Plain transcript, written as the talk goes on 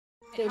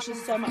there's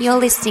just so much. You're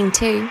listening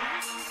to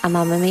a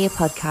Mamamia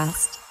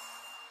podcast.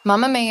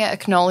 Mamamia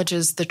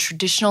acknowledges the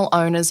traditional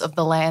owners of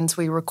the lands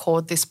we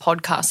record this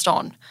podcast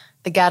on,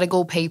 the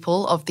Gadigal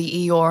people of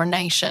the Eora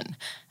Nation,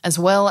 as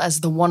well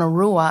as the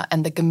Wonnarua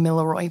and the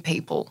Gamilaroi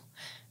people.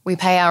 We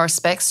pay our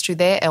respects to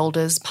their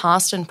elders,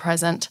 past and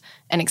present,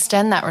 and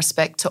extend that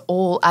respect to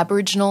all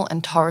Aboriginal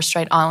and Torres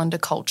Strait Islander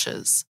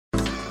cultures.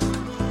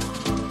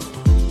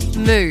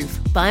 Move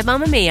by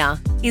Mamamia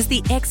is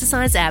the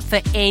exercise app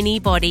for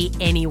anybody,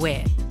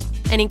 anywhere.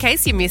 And in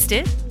case you missed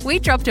it, we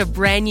dropped a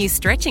brand new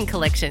stretching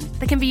collection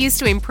that can be used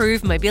to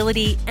improve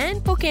mobility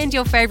and bookend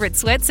your favourite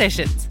sweat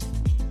sessions.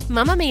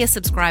 Mamamia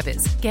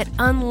subscribers get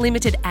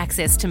unlimited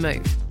access to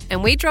Move,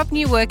 and we drop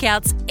new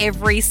workouts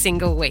every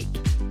single week.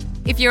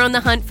 If you're on the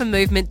hunt for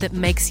movement that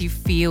makes you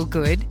feel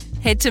good,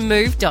 head to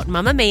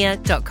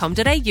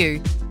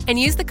move.mamamia.com.au and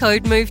use the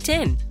code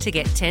MOVE10 to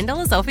get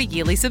 $10 off a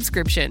yearly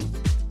subscription.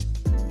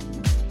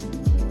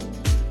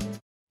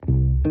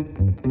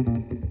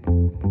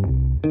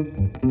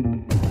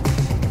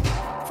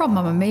 From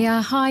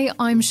Mamamia, hi,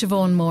 I'm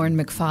Siobhan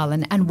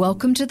Moran-McFarlane and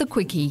welcome to The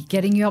Quickie,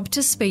 getting you up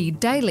to speed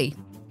daily.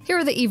 Here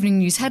are the evening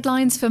news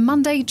headlines for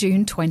Monday,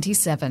 June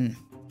 27.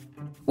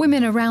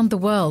 Women around the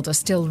world are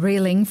still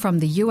reeling from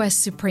the US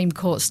Supreme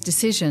Court's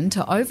decision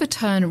to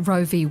overturn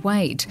Roe v.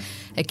 Wade,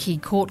 a key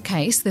court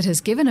case that has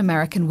given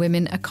American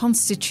women a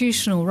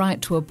constitutional right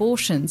to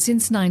abortion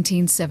since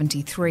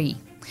 1973.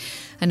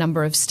 A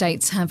number of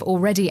states have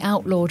already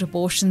outlawed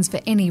abortions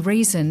for any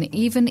reason,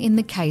 even in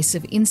the case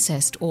of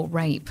incest or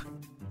rape.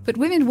 But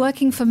women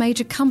working for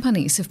major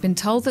companies have been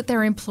told that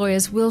their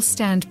employers will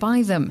stand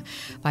by them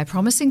by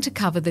promising to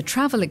cover the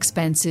travel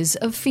expenses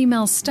of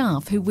female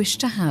staff who wish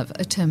to have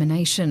a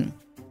termination.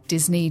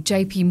 Disney,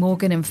 JP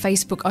Morgan and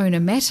Facebook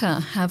owner Meta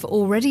have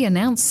already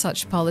announced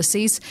such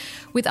policies,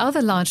 with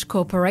other large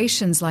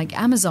corporations like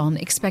Amazon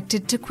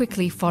expected to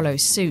quickly follow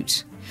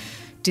suit.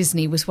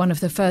 Disney was one of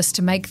the first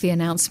to make the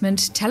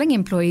announcement, telling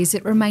employees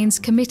it remains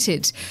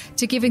committed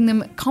to giving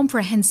them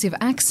comprehensive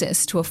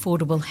access to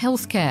affordable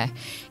healthcare,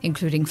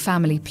 including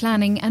family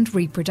planning and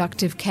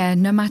reproductive care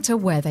no matter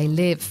where they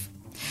live.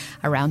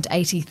 Around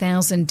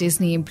 80,000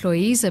 Disney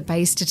employees are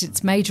based at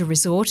its major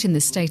resort in the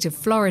state of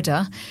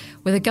Florida,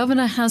 where the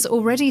governor has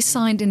already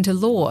signed into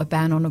law a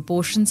ban on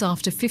abortions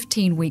after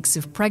 15 weeks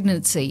of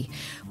pregnancy,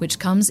 which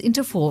comes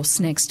into force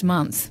next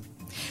month.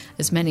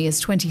 As many as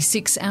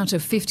 26 out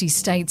of 50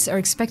 states are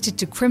expected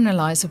to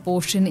criminalise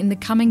abortion in the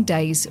coming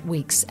days,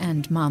 weeks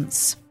and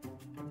months.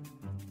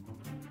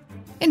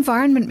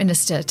 Environment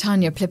Minister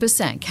Tanya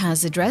Plibersek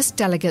has addressed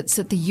delegates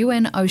at the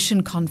UN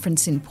Ocean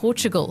Conference in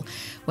Portugal,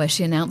 where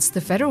she announced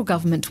the federal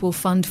government will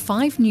fund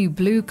 5 new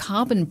blue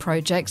carbon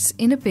projects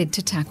in a bid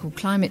to tackle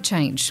climate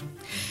change.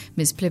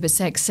 Ms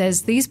Plibersek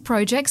says these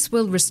projects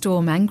will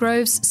restore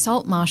mangroves,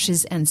 salt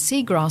marshes and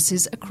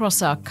seagrasses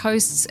across our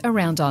coasts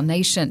around our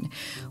nation,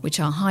 which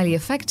are highly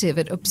effective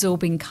at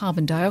absorbing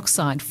carbon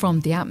dioxide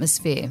from the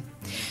atmosphere.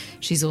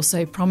 She's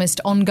also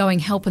promised ongoing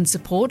help and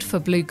support for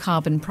blue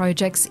carbon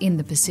projects in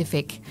the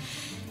Pacific.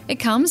 It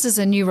comes as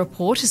a new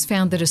report has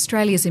found that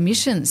Australia's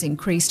emissions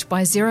increased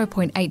by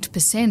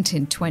 0.8%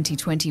 in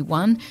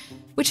 2021,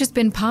 which has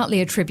been partly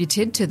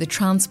attributed to the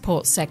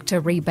transport sector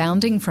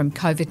rebounding from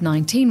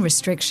COVID-19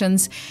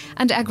 restrictions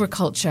and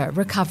agriculture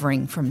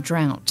recovering from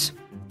drought.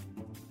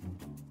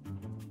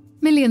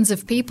 Millions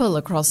of people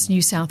across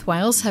New South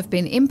Wales have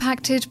been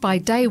impacted by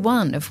day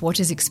one of what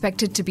is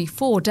expected to be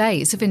 4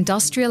 days of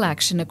industrial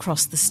action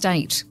across the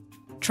state.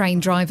 Train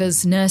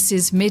drivers,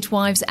 nurses,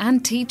 midwives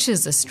and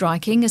teachers are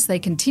striking as they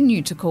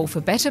continue to call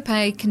for better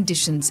pay,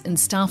 conditions and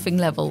staffing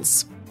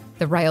levels.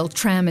 The Rail,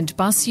 Tram and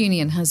Bus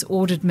Union has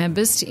ordered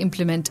members to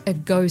implement a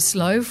go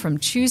slow from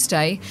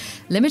Tuesday,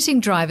 limiting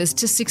drivers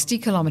to 60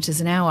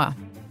 kilometres an hour.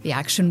 The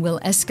action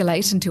will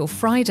escalate until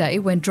Friday,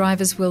 when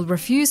drivers will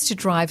refuse to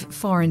drive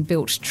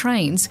foreign-built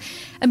trains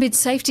amid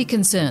safety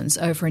concerns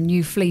over a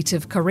new fleet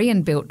of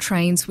Korean-built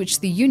trains which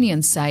the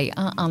unions say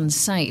are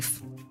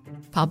unsafe.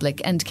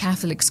 Public and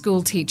Catholic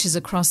school teachers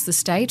across the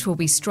state will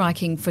be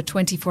striking for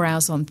 24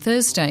 hours on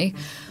Thursday,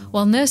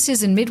 while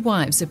nurses and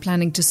midwives are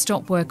planning to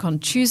stop work on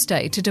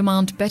Tuesday to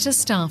demand better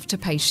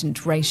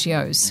staff-to-patient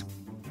ratios.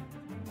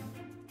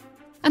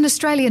 An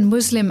Australian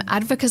Muslim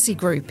advocacy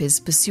group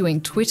is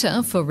pursuing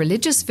Twitter for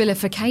religious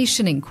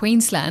vilification in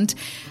Queensland,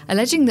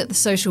 alleging that the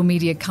social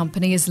media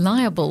company is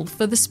liable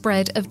for the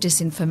spread of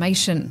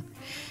disinformation.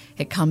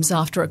 It comes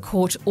after a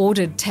court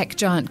ordered tech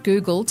giant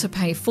Google to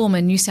pay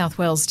former New South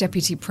Wales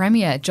Deputy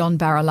Premier John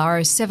Barilaro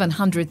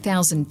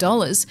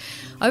 $700,000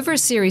 over a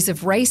series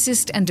of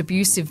racist and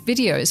abusive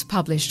videos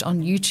published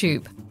on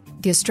YouTube.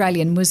 The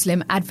Australian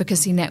Muslim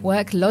Advocacy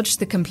Network lodged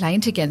the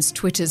complaint against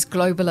Twitter's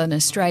global and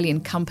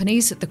Australian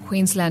companies at the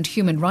Queensland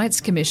Human Rights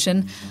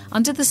Commission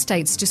under the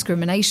State's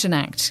Discrimination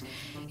Act.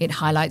 It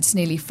highlights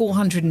nearly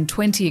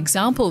 420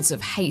 examples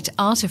of hate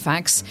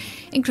artefacts,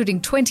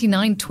 including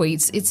 29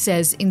 tweets it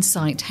says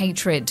incite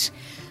hatred.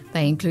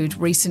 They include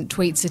recent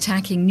tweets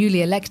attacking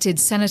newly elected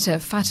Senator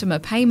Fatima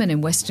Payman in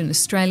Western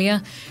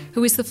Australia,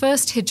 who is the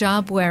first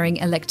hijab-wearing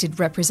elected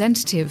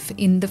representative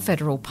in the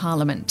federal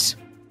parliament.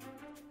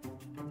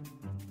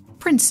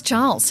 Prince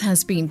Charles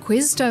has been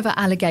quizzed over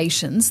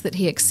allegations that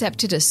he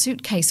accepted a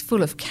suitcase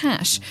full of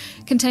cash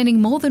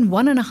containing more than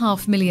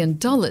 $1.5 million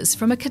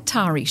from a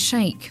Qatari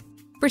sheikh.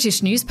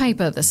 British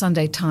newspaper The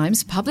Sunday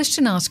Times published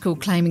an article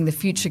claiming the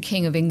future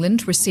King of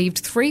England received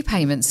 3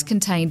 payments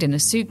contained in a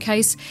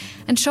suitcase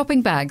and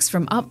shopping bags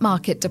from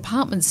upmarket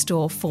department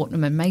store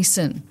Fortnum &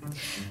 Mason.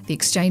 The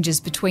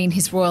exchanges between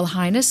His Royal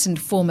Highness and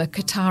former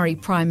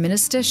Qatari Prime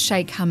Minister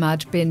Sheikh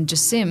Hamad bin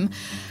Jassim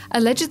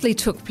allegedly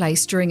took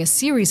place during a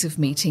series of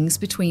meetings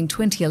between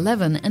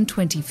 2011 and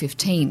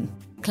 2015.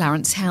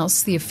 Clarence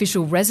House, the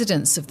official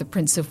residence of the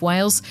Prince of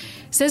Wales,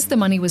 says the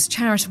money was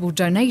charitable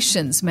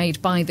donations made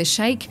by the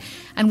Sheikh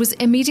and was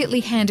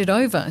immediately handed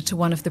over to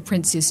one of the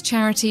Prince's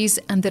charities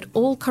and that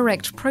all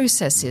correct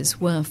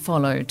processes were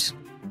followed.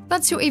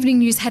 That's your evening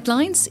news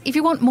headlines. If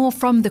you want more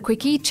from The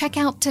Quickie, check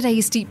out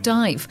today's deep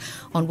dive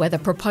on whether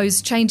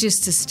proposed changes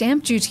to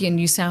stamp duty in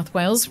New South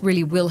Wales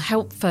really will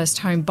help first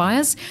home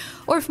buyers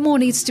or if more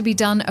needs to be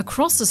done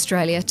across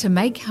Australia to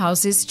make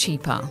houses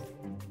cheaper.